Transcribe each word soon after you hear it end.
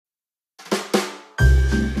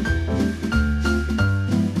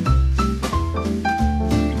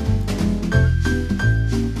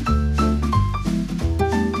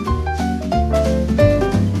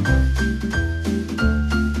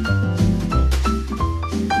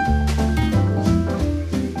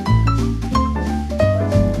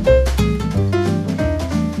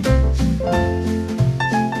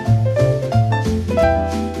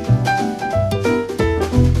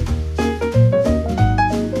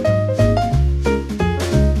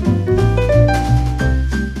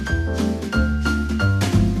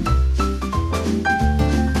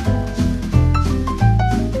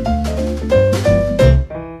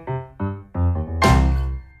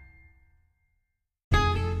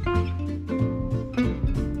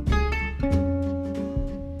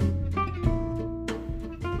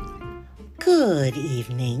Good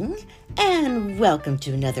evening, and welcome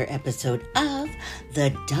to another episode of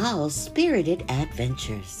The Doll-Spirited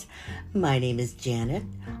Adventures. My name is Janet,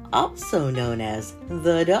 also known as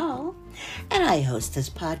The Doll, and I host this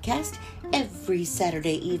podcast every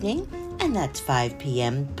Saturday evening, and that's 5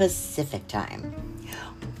 p.m. Pacific time.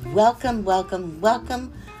 Welcome, welcome,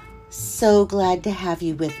 welcome. So glad to have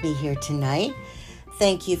you with me here tonight.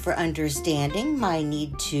 Thank you for understanding my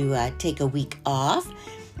need to take a week off.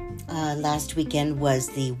 Last weekend was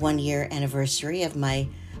the 1-year anniversary of my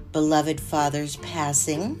beloved father's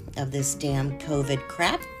passing of this damn COVID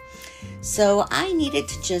crap. So I needed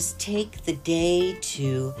to just take the day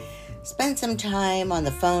to spend some time on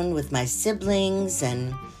the phone with my siblings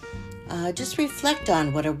and just reflect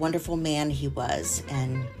on what a wonderful man he was.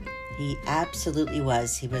 And he absolutely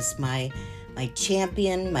was. He was my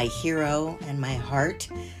champion, my hero, and my heart,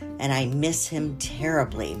 and I miss him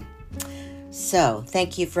terribly. So,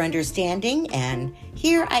 thank you for understanding, and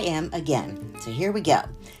here I am again. So here we go.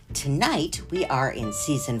 Tonight, we are in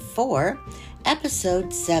Season 4,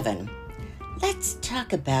 Episode 7. Let's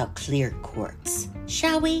talk about clear quartz,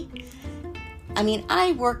 shall we? I mean,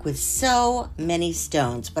 I work with so many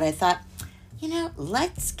stones, but I thought,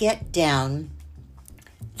 let's get down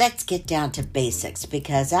to basics,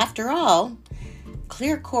 because after all,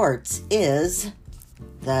 clear quartz is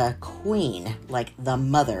the queen, like the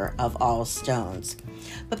mother of all stones.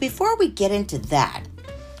 But before we get into that,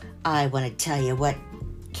 I want to tell you what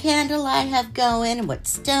candle I have going and what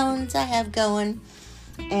stones I have going.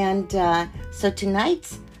 And so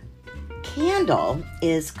tonight's candle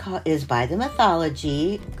is by the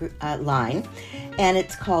Mythology line, and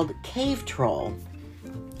it's called Cave Troll.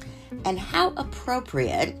 And how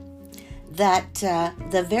appropriate that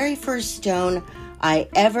the very first stone I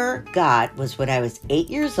ever got was when I was 8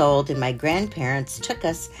 years old, and my grandparents took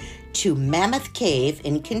us to Mammoth Cave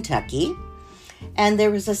in Kentucky, and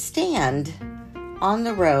there was a stand on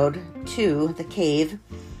the road to the cave,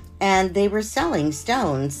 and they were selling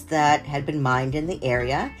stones that had been mined in the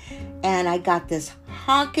area, and I got this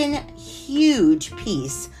honkin' huge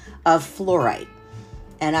piece of fluorite,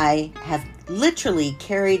 and I have literally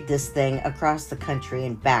carried this thing across the country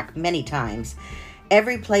and back many times.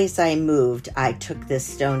 Every place I moved, I took this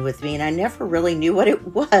stone with me, and I never really knew what it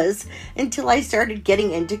was until I started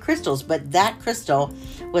getting into crystals. But that crystal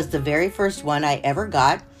was the very first one I ever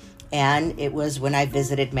got, and it was when I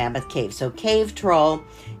visited Mammoth Cave. So Cave Troll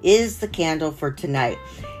is the candle for tonight.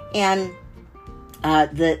 And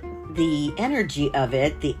the energy of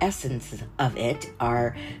it, the essence of it,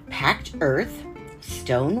 are packed earth,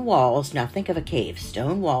 stone walls. Now think of a cave.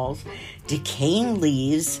 Stone walls, decaying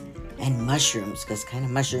leaves, and mushrooms, because kind of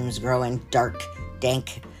mushrooms grow in dark,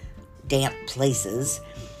 dank, damp places.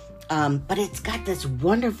 But it's got this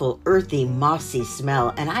wonderful, earthy, mossy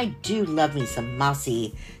smell, and I do love me some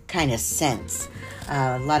mossy kind of scents.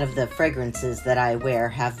 A lot of the fragrances that I wear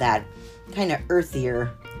have that kind of earthier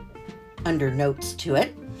undernotes to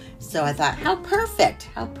it. So I thought, how perfect.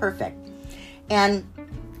 And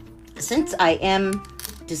since I am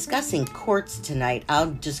discussing quartz tonight,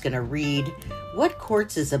 I'm just going to read what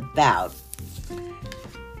quartz is about.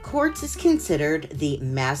 Quartz is considered the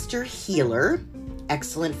master healer,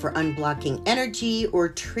 excellent for unblocking energy or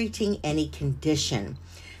treating any condition.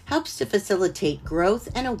 Helps to facilitate growth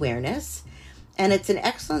and awareness, and it's an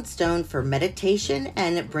excellent stone for meditation,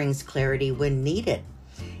 and it brings clarity when needed.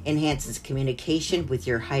 Enhances communication with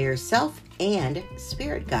your higher self and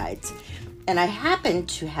spirit guides. And I happen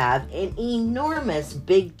to have an enormous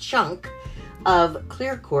big chunk of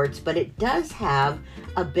clear quartz, but it does have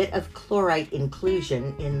a bit of chlorite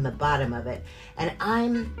inclusion in the bottom of it. And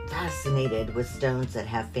I'm fascinated with stones that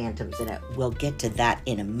have phantoms in it. We'll get to that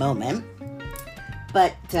in a moment.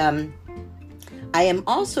 But I am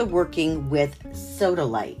also working with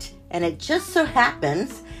sodalite. And it just so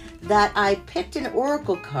happens that I picked an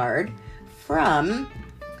oracle card from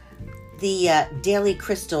the Daily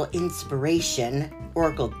Crystal Inspiration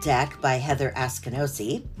Oracle deck by Heather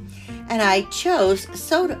Askinosi, and I chose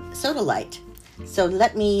sodalite. So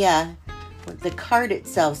let me, the card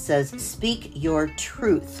itself says, speak your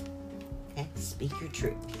truth. Okay? Speak your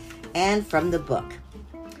truth. And from the book,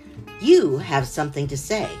 you have something to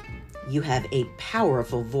say. You have a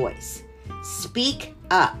powerful voice. Speak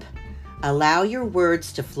up. Allow your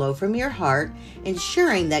words to flow from your heart,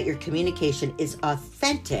 ensuring that your communication is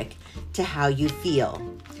authentic to how you feel.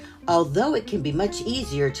 Although it can be much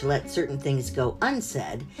easier to let certain things go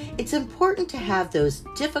unsaid, it's important to have those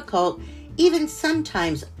difficult, even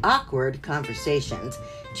sometimes awkward conversations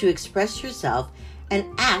to express yourself and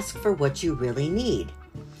ask for what you really need.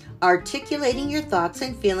 Articulating your thoughts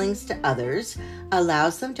and feelings to others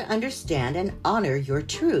allows them to understand and honor your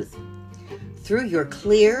truth. Through your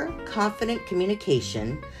clear, confident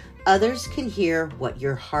communication, others can hear what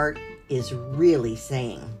your heart is really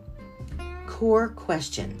saying. Core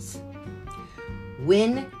questions.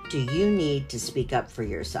 When do you need to speak up for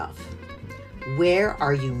yourself? Where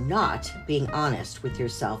are you not being honest with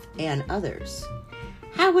yourself and others?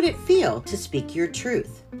 How would it feel to speak your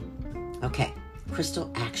truth? Okay,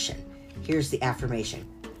 crystal action. Here's the affirmation.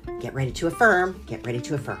 Get ready to affirm. Get ready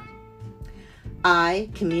to affirm. I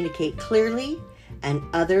communicate clearly and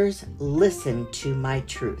others listen to my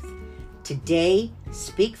truth. Today,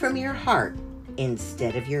 speak from your heart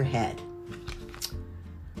instead of your head.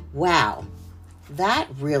 Wow, that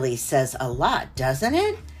really says a lot, doesn't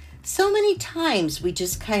it? So many times we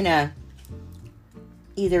just kind of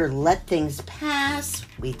either let things pass,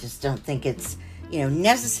 we just don't think it's,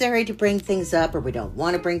 necessary to bring things up, or we don't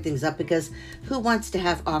want to bring things up because who wants to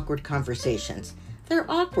have awkward conversations?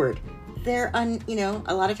 They're awkward. They're,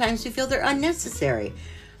 a lot of times we feel they're unnecessary.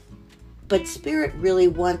 But Spirit really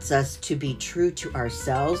wants us to be true to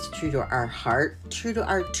ourselves, true to our heart, true to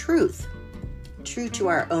our truth, true to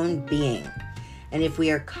our own being. And if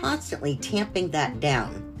we are constantly tamping that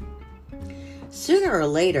down, sooner or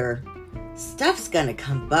later, stuff's going to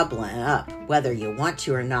come bubbling up, whether you want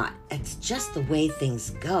to or not. It's just the way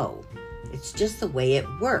things go. It's just the way it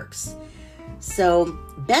works. So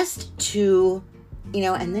best to,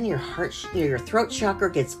 and then your heart, your throat chakra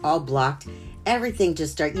gets all blocked. Everything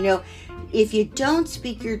just starts, if you don't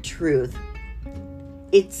speak your truth,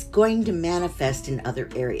 it's going to manifest in other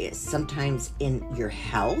areas. Sometimes in your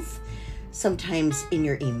health, sometimes in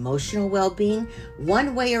your emotional well-being.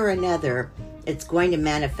 One way or another, it's going to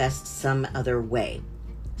manifest some other way.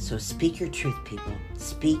 So speak your truth, people.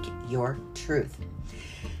 Speak your truth.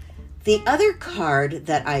 The other card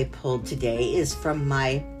that I pulled today is from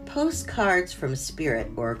my Postcards from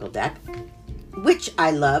Spirit Oracle deck, which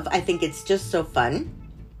I love. I think it's just so fun.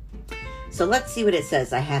 So let's see what it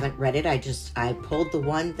says. I haven't read it. I pulled the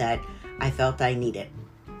one that I felt I needed.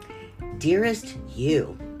 Dearest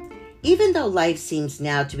you, even though life seems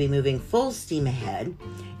now to be moving full steam ahead,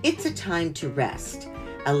 it's a time to rest.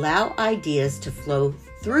 Allow ideas to flow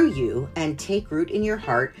through you and take root in your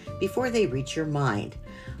heart before they reach your mind.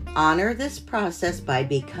 Honor this process by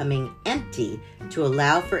becoming empty to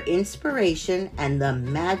allow for inspiration and the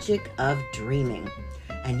magic of dreaming.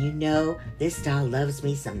 And this doll loves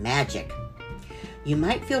me some magic. You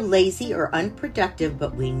might feel lazy or unproductive,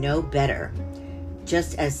 but we know better.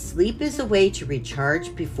 Just as sleep is a way to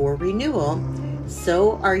recharge before renewal,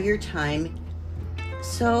 so are you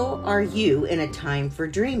in a time for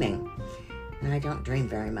dreaming. And I don't dream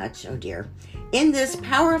very much, oh dear. In this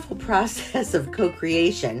powerful process of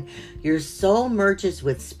co-creation, your soul merges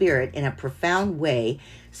with spirit in a profound way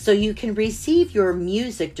so you can receive your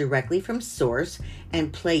music directly from source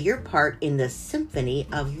and play your part in the symphony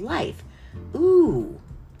of life. Ooh,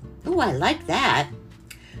 I like that.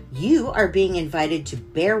 You are being invited to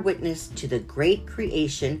bear witness to the great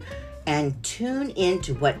creation and tune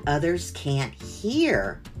into what others can't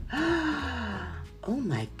hear. Oh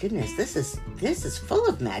my goodness, this is full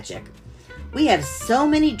of magic. We have so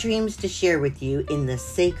many dreams to share with you in the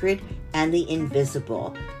sacred and the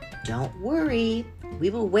invisible. Don't worry, we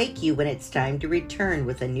will wake you when it's time to return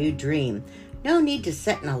with a new dream. No need to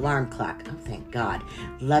set an alarm clock. Oh, thank God.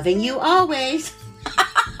 Loving you always.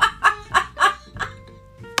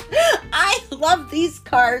 I love these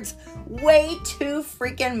cards way too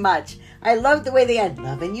freaking much. I love the way they end.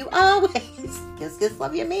 Loving you always. Kiss, kiss,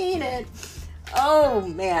 love you, mean it. Oh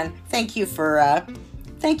man, thank you for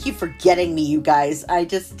getting me, you guys. I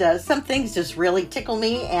just some things just really tickle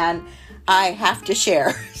me, and I have to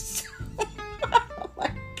share. Oh my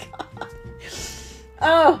God.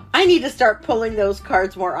 Oh, I need to start pulling those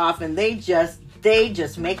cards more often. They just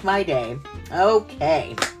make my day.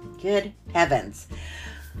 Okay, good heavens.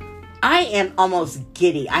 I am almost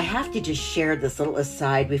giddy. I have to just share this little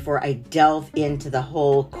aside before I delve into the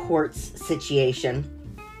whole Quartz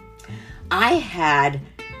situation. I had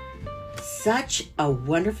such a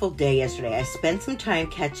wonderful day yesterday. I spent some time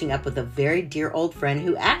catching up with a very dear old friend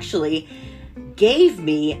who actually gave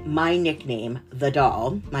me my nickname, the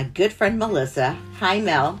doll. My good friend Melissa, hi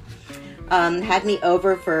Mel, had me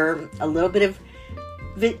over for a little bit of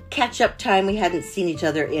catch-up time. We hadn't seen each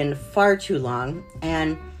other in far too long,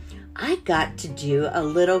 and I got to do a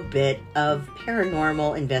little bit of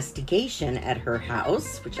paranormal investigation at her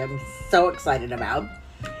house, which I'm so excited about,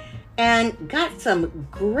 and got some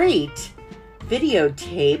great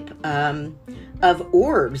videotape of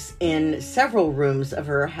orbs in several rooms of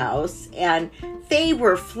her house, and they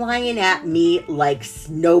were flying at me like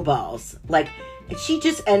snowballs.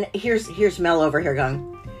 And here's Mel over here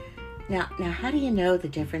going, now how do you know the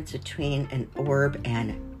difference between an orb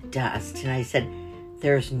and dust? And I said,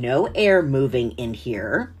 there's no air moving in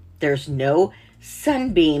here. There's no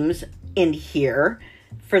sunbeams in here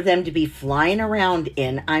for them to be flying around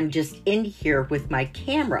in. I'm just in here with my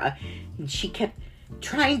camera. And she kept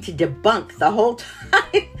trying to debunk the whole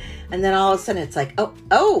time. And then all of a sudden it's like,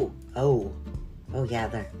 oh,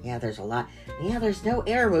 there's a lot. Yeah, there's no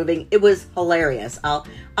air moving. It was hilarious. I'll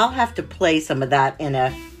have to play some of that in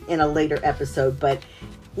a later episode, but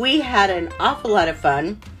we had an awful lot of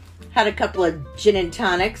fun. Had a couple of gin and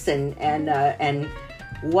tonics and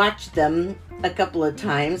watched them a couple of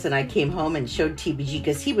times, and I came home and showed TBG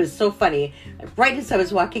because he was so funny. Right as I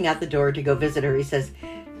was walking out the door to go visit her, he says,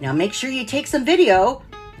 now make sure you take some video.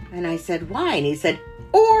 And I said, why? And he said,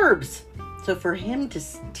 orbs. So for him to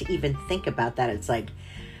even think about that, it's like,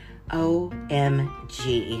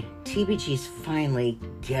 OMG, TBG's finally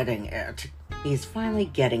getting it. He's finally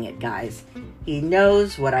getting it, guys. He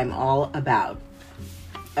knows what I'm all about.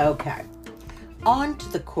 Okay, on to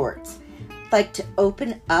the quartz. I'd like to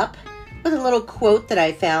open up with a little quote that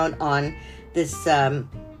I found on this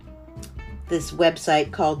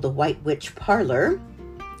website called the White Witch Parlor.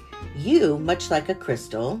 You, much like a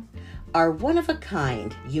crystal, are one of a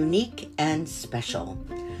kind, unique and special.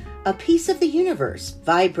 A piece of the universe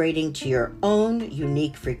vibrating to your own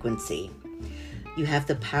unique frequency. You have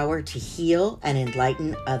the power to heal and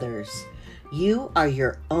enlighten others. You are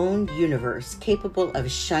your own universe, capable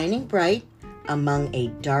of shining bright among a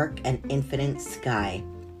dark and infinite sky.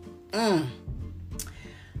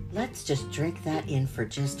 Let's just drink that in for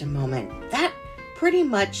just a moment. That pretty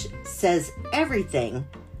much says everything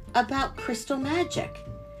about crystal magic.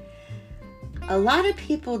 A lot of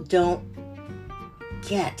people don't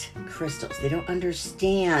get crystals. They don't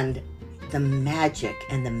understand the magic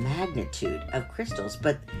and the magnitude of crystals,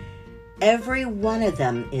 but every one of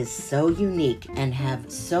them is so unique and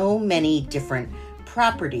have so many different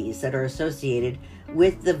properties that are associated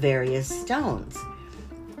with the various stones.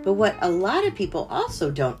 But what a lot of people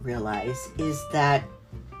also don't realize is that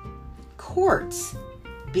quartz,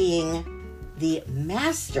 being the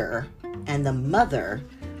master and the mother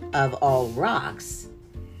of all rocks,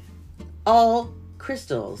 all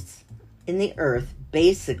crystals in the earth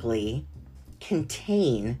basically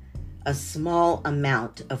contain a small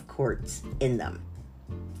amount of quartz in them,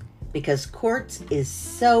 because quartz is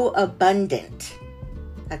so abundant.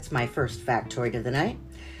 That's my first factoid of the night.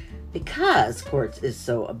 Because quartz is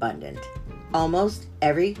so abundant, almost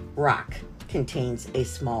every rock contains a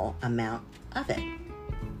small amount of it.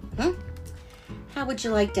 How would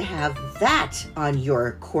you like to have that on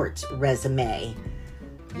your quartz resume?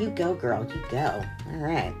 You go, girl, you go. All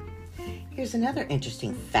right. Here's another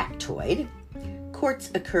interesting factoid.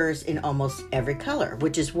 Quartz occurs in almost every color,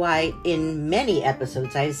 which is why in many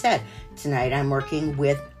episodes I said, tonight I'm working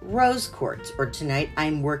with rose quartz, or tonight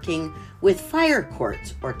I'm working with fire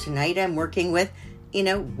quartz, or tonight I'm working with,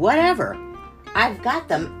 whatever. I've got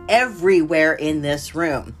them everywhere in this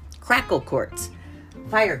room. Crackle quartz,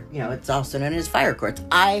 fire, it's also known as fire quartz.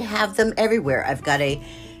 I have them everywhere. I've got a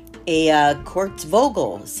quartz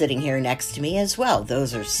vogel sitting here next to me as well.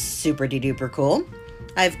 Those are super duper cool.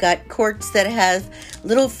 I've got quartz that has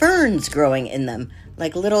little ferns growing in them,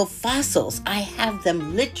 like little fossils. I have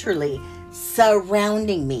them literally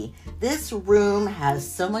surrounding me. This room has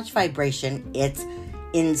so much vibration, it's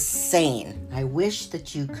insane. I wish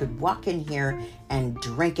that you could walk in here and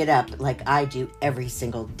drink it up like I do every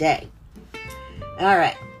single day. All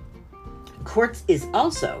right. Quartz is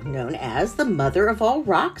also known as the mother of all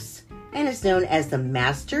rocks and is known as the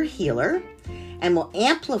master healer, and will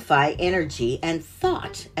amplify energy and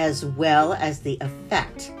thought as well as the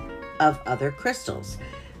effect of other crystals.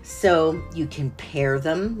 So you can pair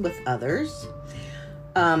them with others.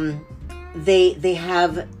 They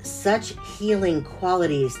have such healing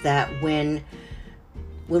qualities that when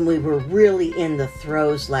we were really in the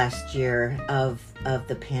throes last year of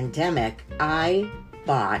the pandemic, I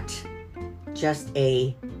bought just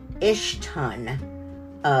a ish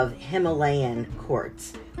ton of Himalayan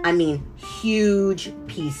quartz. I mean, huge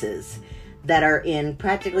pieces that are in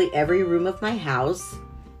practically every room of my house.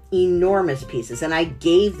 Enormous pieces. And I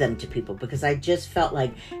gave them to people because I just felt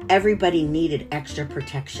like everybody needed extra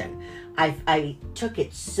protection. I took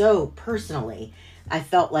it so personally. I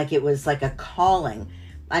felt like it was like a calling.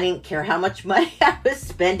 I didn't care how much money I was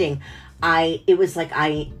spending. It was like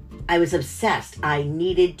I I was obsessed. I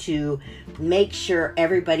needed to make sure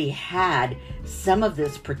everybody had some of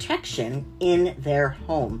this protection in their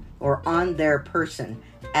home or on their person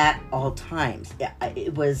at all times.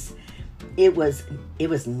 It was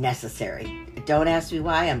necessary. Don't ask me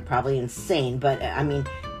why. I'm probably insane, but I mean,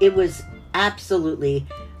 it was absolutely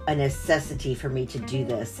a necessity for me to do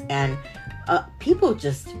this. And people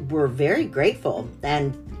just were very grateful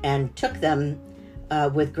and took them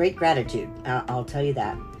with great gratitude. I'll tell you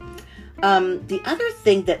that. The other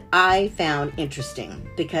thing that I found interesting,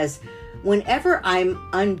 because whenever I'm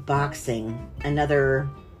unboxing another,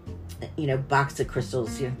 box of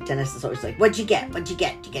crystals, Dennis is always like, what'd you get? What'd you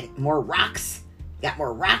get? Did you get more rocks? You got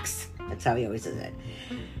more rocks? That's how he always says it.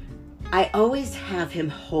 I always have him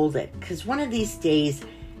hold it, because one of these days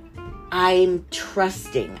I'm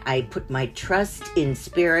trusting. I put my trust in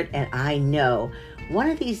spirit, and I know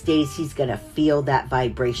one of these days he's going to feel that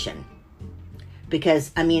vibration.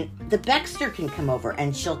 Because, I mean, the Baxter can come over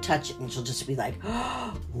and she'll touch it and she'll just be like,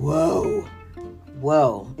 oh, whoa.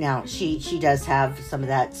 Now, she does have some of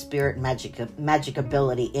that spirit magic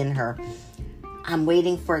ability in her. I'm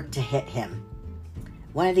waiting for it to hit him.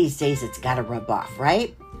 One of these days it's got to rub off,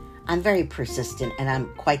 right? I'm very persistent and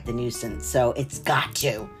I'm quite the nuisance, so it's got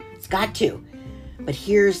to. It's got to. But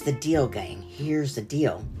here's the deal, gang. Here's the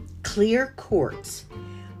deal. Clear quartz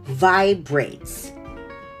vibrates.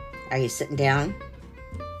 Are you sitting down?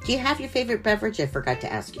 Do you have your favorite beverage? I forgot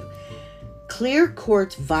to ask you. Clear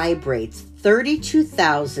quartz vibrates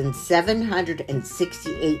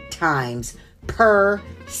 32,768 times per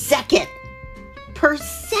second. Per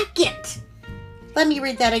second. Let me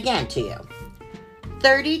read that again to you.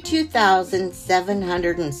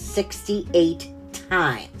 32,768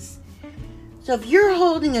 times. So if you're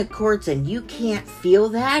holding a quartz and you can't feel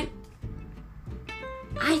that,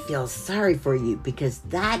 I feel sorry for you, because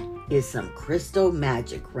that is some crystal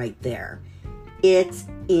magic right there. It's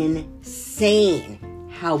insane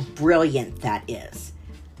how brilliant that is.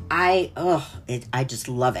 I just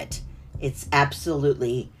love it. It's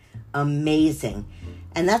absolutely amazing.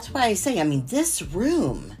 And that's why I say, I mean, this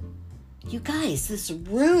room, you guys, this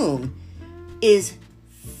room is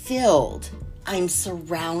filled. I'm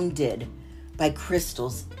surrounded by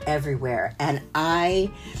crystals everywhere. And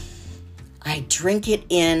I drink it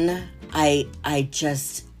in. I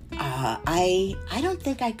don't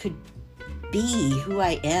think I could be who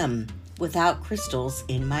I am without crystals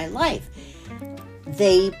in my life.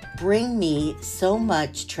 They bring me so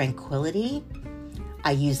much tranquility.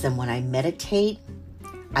 I use them when I meditate.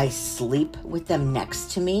 I sleep with them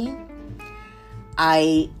next to me.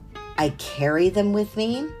 I carry them with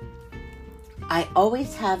me. I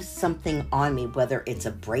always have something on me, whether it's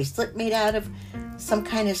a bracelet made out of some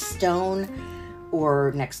kind of stone,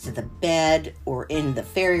 or next to the bed, or in the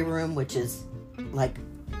fairy room, which is like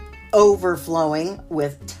overflowing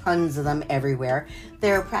with tons of them everywhere.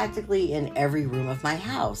 They're practically in every room of my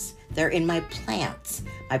house. They're in my plants.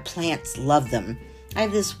 My plants love them. I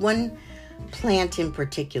have this one plant in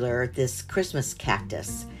particular, this Christmas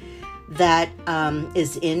cactus, that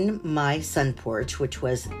is in my sun porch, which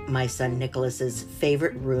was my son Nicholas's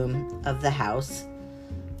favorite room of the house.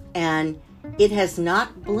 And it has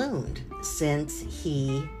not bloomed since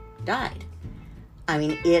he died. I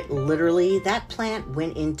mean, that plant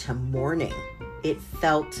went into mourning. It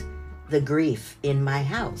felt the grief in my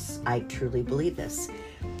house. I truly believe this.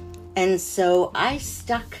 And so I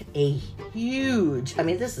stuck this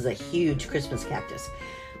is a huge Christmas cactus,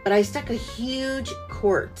 but I stuck a huge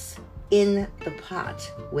quartz in the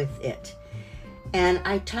pot with it. And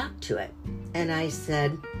I talked to it and I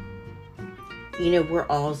said, we're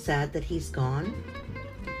all sad that he's gone.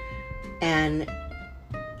 And,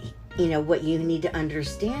 what you need to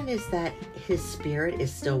understand is that his spirit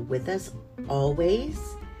is still with us always.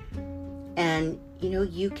 And,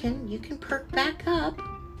 you can perk back up.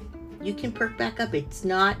 You can perk back up. It's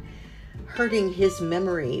not hurting his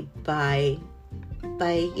memory by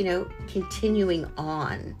continuing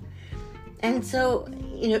on. And so,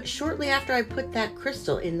 shortly after I put that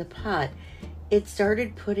crystal in the pot, it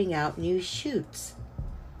started putting out new shoots.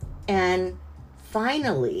 And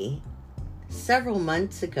finally, several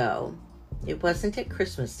months ago, it wasn't at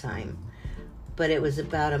Christmas time, but it was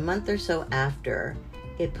about a month or so after,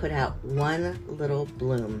 it put out one little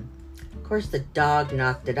bloom. Of course, the dog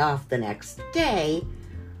knocked it off the next day,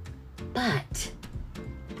 but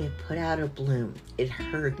it put out a bloom. It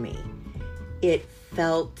heard me. It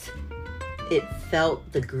felt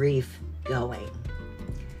the grief going.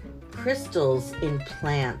 Crystals in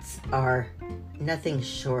plants are nothing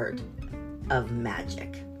short of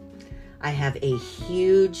magic. I have a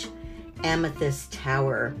huge amethyst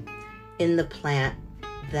tower in the plant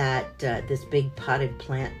that this big potted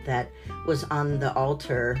plant that was on the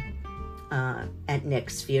altar at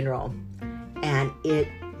Nick's funeral, and it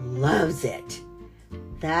loves it.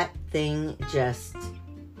 That thing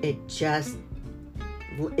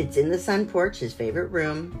it's in the sun porch, his favorite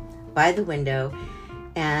room, by the window,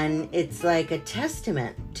 and it's like a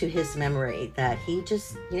testament to his memory that he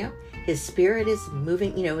just, his spirit is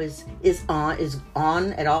moving, is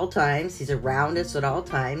on at all times. He's around us at all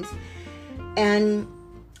times. And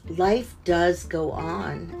life does go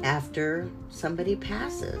on after somebody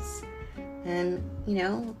passes. And,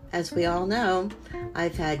 as we all know,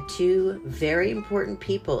 I've had 2 very important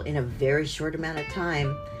people in a very short amount of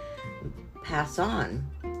time pass on.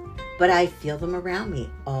 But I feel them around me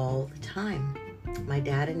all the time. My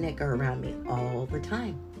dad and Nick are around me all the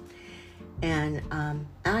time. And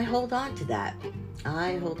I hold on to that.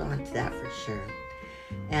 I hold on to that for sure.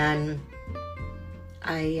 And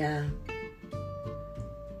I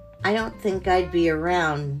don't think I'd be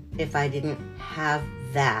around if I didn't have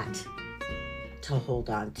that to hold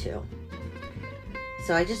on to.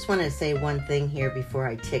 So I just want to say one thing here before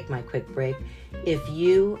I take my quick break. If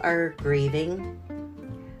you are grieving,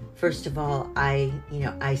 first of all, I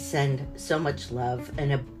send so much love, an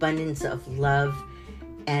abundance of love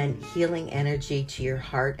and healing energy to your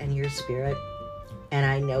heart and your spirit. And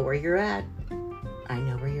I know where you're at.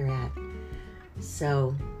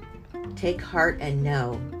 So take heart and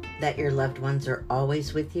know that your loved ones are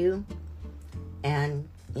always with you. And,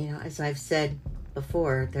 as I've said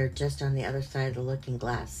before, they're just on the other side of the looking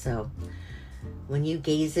glass. So when you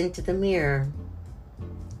gaze into the mirror,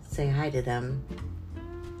 say hi to them.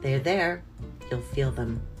 They're there. You'll feel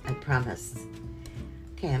them. I promise.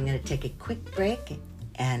 Okay, I'm going to take a quick break,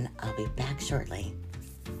 and I'll be back shortly.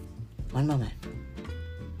 One moment.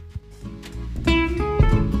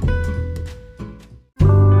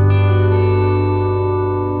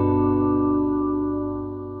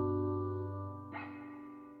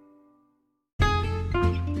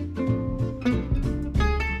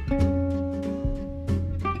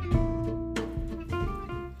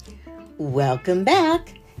 Welcome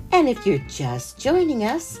back. And if you're just joining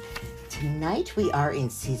us, tonight we are in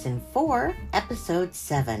Season 4, Episode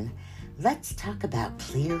 7. Let's talk about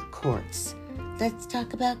clear quartz. Let's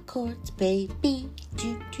talk about quartz, baby.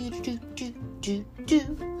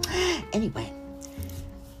 Anyway,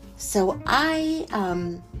 so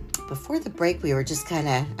before the break,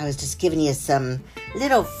 I was just giving you some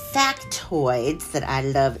little factoids that I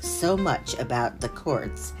love so much about the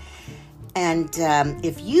quartz. And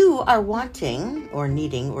if you are wanting or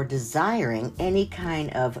needing or desiring any kind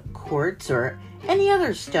of quartz or any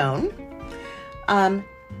other stone,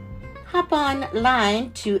 hop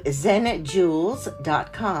online to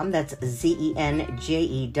zenjewels.com. That's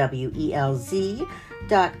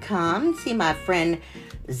ZenJewelz.com. See my friend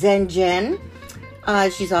Zen.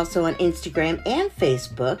 She's also on Instagram and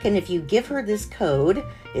Facebook. And if you give her this code,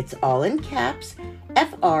 it's all in caps,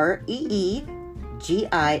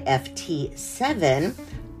 FREEGIFT7,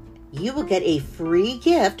 you will get a free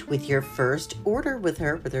gift with your first order with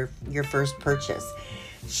her, your first purchase.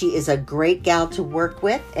 She is a great gal to work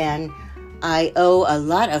with, and I owe a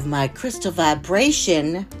lot of my crystal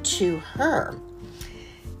vibration to her.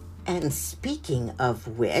 And speaking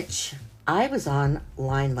of which, I was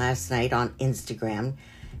online last night on Instagram,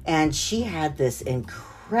 and she had this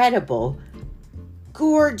incredible,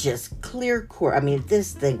 gorgeous clear quartz. I mean,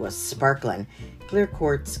 this thing was sparkling. Clear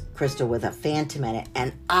quartz crystal with a phantom in it.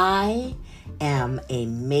 And I am a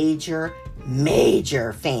major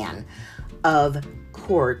fan of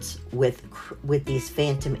quartz with these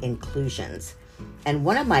phantom inclusions. And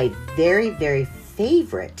one of my very, very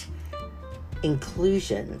favorite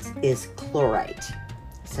inclusions is chlorite.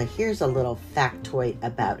 So here's a little factoid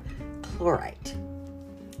about chlorite.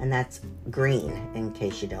 And that's green, in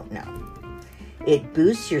case you don't know. It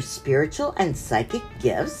boosts your spiritual and psychic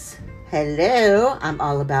gifts. Hello, I'm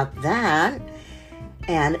all about that.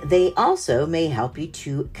 And they also may help you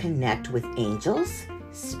to connect with angels,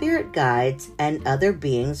 spirit guides, and other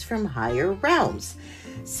beings from higher realms.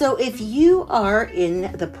 So if you are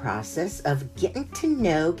in the process of getting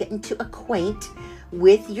to acquaint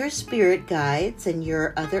with your spirit guides and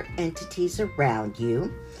your other entities around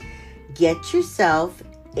you, get yourself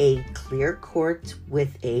a clear quartz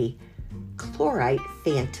with a chlorite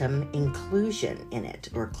phantom inclusion in it,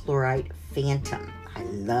 or chlorite phantom. I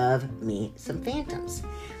love me some phantoms.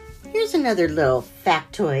 Here's another little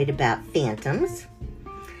factoid about phantoms.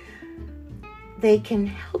 They can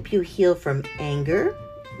help you heal from anger,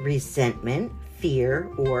 resentment, fear,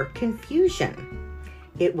 or confusion.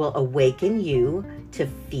 It will awaken you to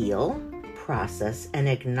feel, process, and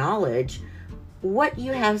acknowledge what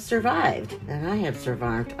you have survived, and I have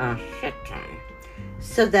survived a shit ton,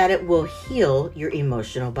 so that it will heal your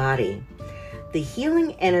emotional body. The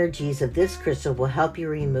healing energies of this crystal will help you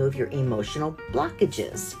remove your emotional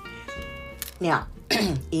blockages. Now,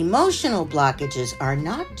 emotional blockages are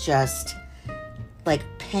not just like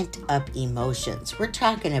pent up emotions. We're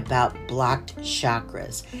talking about blocked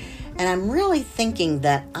chakras. And I'm really thinking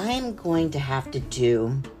that I'm going to have to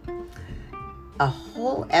do a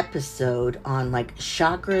whole episode on like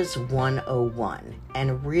chakras 101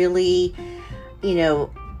 and really,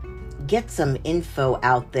 get some info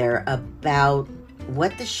out there about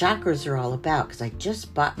what the chakras are all about, because I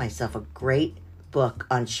just bought myself a great book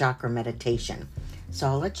on chakra meditation. So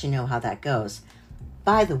I'll let you know how that goes.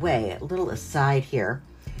 By the way, a little aside here,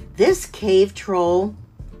 this cave troll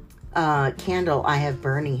candle I have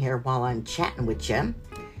burning here while I'm chatting with you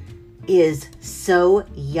is so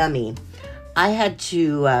yummy. I had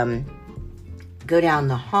to go down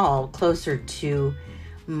the hall closer to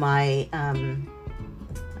my,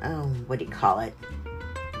 what do you call it?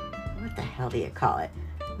 What the hell do you call it?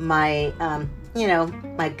 My,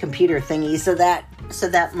 my computer thingy, so that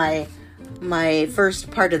my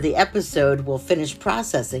first part of the episode will finish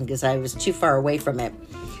processing, because I was too far away from it.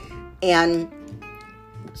 And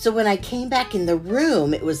so when I came back in the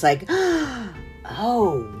room, it was like, oh,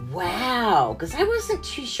 wow. Because I wasn't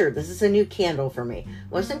too sure. This is a new candle for me.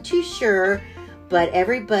 Wasn't too sure, but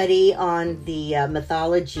everybody on the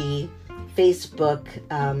mythology Facebook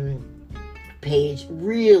page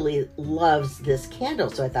really loves this candle.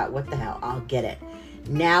 So I thought, what the hell? I'll get it.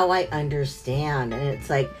 Now I understand. And it's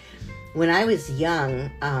like, when I was young,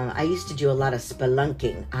 I used to do a lot of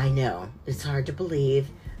spelunking. I know, it's hard to believe,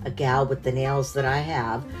 a gal with the nails that I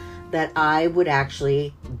have, that I would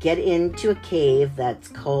actually get into a cave that's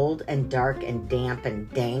cold and dark and damp and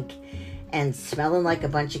dank and smelling like a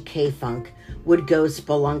bunch of K-funk, would go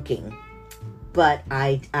spelunking. But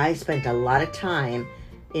I spent a lot of time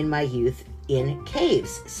in my youth in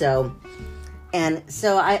caves. So I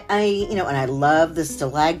and I love the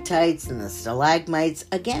stalactites and the stalagmites.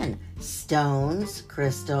 Again, stones,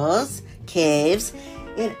 crystals, caves,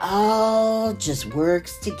 it all just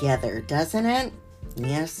works together, doesn't it?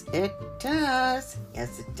 Yes, it does.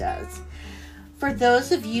 Yes, it does. For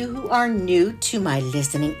those of you who are new to my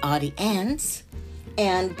listening audience,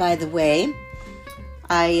 and by the way,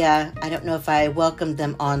 I don't know if I welcomed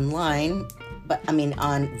them online,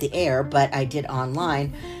 on the air, but I did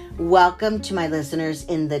online. Welcome to my listeners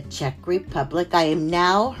in the Czech Republic. I am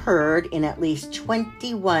now heard in at least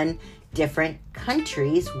 21 different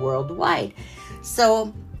countries worldwide.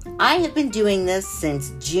 So I have been doing this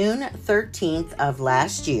since June 13th of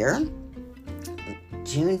last year.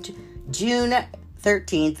 June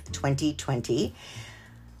 13th, 2020.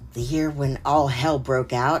 The year when all hell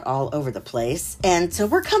broke out all over the place. And so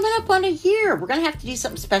we're coming up on a year. We're going to have to do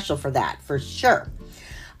something special for that, for sure.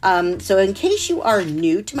 So in case you are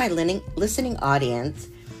new to my listening audience,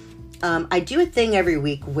 I do a thing every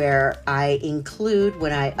week where I include,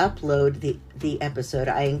 when I upload the episode,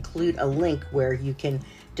 I include a link where you can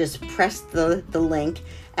just press the link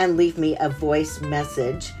and leave me a voice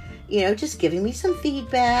message, just giving me some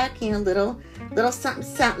feedback, little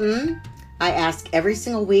something. I ask every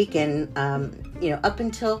single week, and, up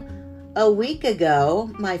until a week ago,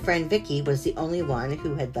 my friend Vicky was the only one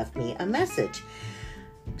who had left me a message.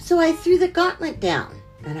 So I threw the gauntlet down,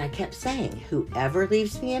 and I kept saying, whoever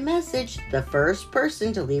leaves me a message, the first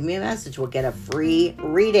person to leave me a message will get a free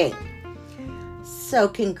reading. So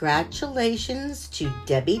congratulations to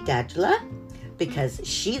Debbie Dadula, because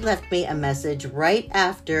she left me a message right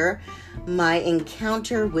after my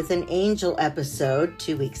Encounter with an Angel episode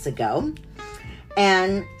 2 weeks ago.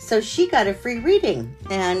 And so she got a free reading,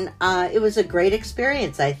 and it was a great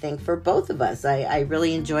experience, I think, for both of us. I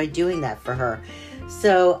really enjoyed doing that for her.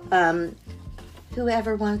 So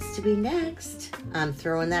whoever wants to be next, I'm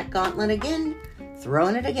throwing that gauntlet again,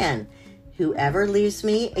 throwing it again. Whoever leaves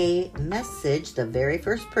me a message, the very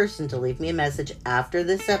first person to leave me a message after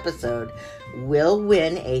this episode will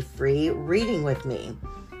win a free reading with me.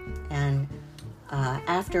 And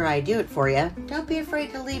after I do it for you, don't be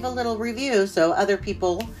afraid to leave a little review so other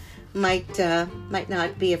people might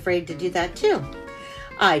not be afraid to do that too.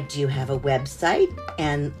 I do have a website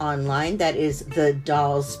and online, that is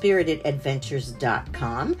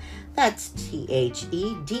thedollspiritedadventures.com. That's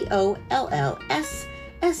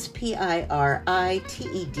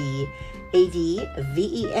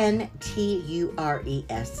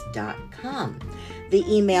The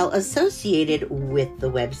email associated with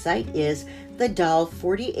the website is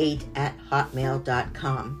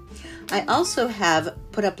thedoll48@hotmail.com. I also have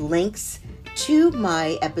put up links to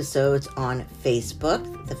my episodes on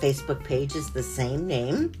Facebook. The Facebook page is the same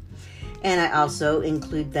name. And I also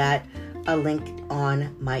include a link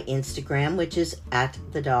on my Instagram, which is at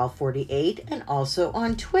thedoll48, and also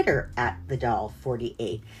on Twitter at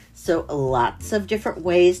thedoll48. So lots of different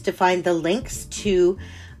ways to find the links to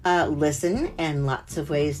listen and lots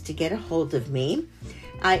of ways to get a hold of me.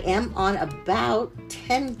 I am on about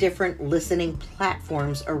 10 different listening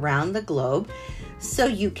platforms around the globe. So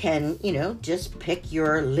you can, just pick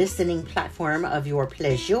your listening platform of your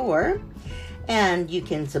pleasure. And you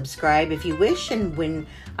can subscribe if you wish. And when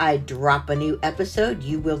I drop a new episode,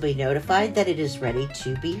 you will be notified that it is ready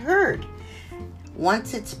to be heard.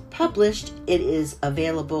 Once it's published, it is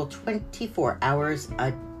available 24 hours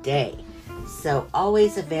a day. So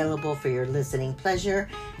always available for your listening pleasure.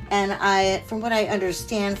 And from what I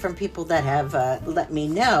understand from people that have let me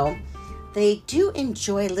know, they do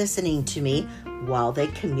enjoy listening to me while they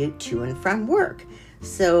commute to and from work.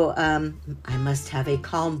 So I must have a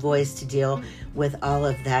calm voice to deal with all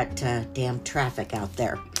of that damn traffic out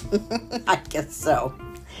there. I guess so.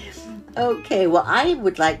 Okay, well, I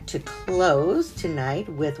would like to close tonight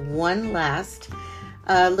with one last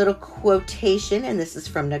little quotation, and this is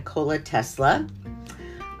from Nikola Tesla.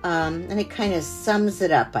 And it kind of sums it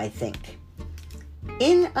up, I think.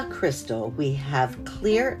 In a crystal, we have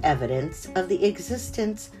clear evidence of the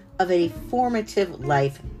existence of a formative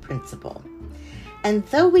life principle. And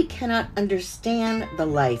though we cannot understand the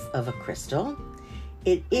life of a crystal,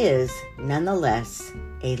 it is nonetheless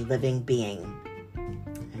a living being.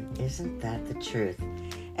 And isn't that the truth?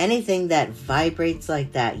 Anything that vibrates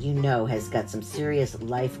like that, has got some serious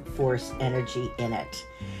life force energy in it.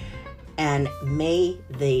 And may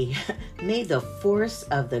the force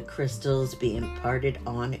of the crystals be imparted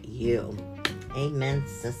on you. Amen,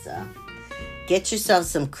 sissa. Get yourself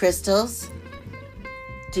some crystals.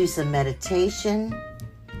 Do some meditation,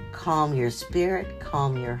 calm your spirit,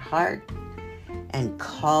 calm your heart, and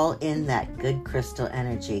call in that good crystal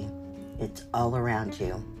energy. It's all around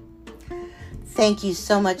you. Thank you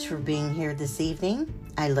so much for being here this evening.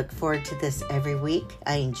 I look forward to this every week.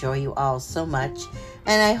 I enjoy you all so much,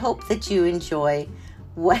 and I hope that you enjoy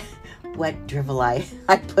what drivel I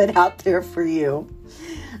put out there for you.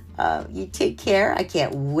 You take care. I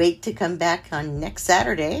can't wait to come back on next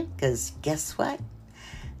Saturday, because guess what?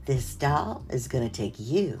 This doll is going to take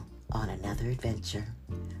you on another adventure.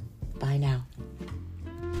 Bye now.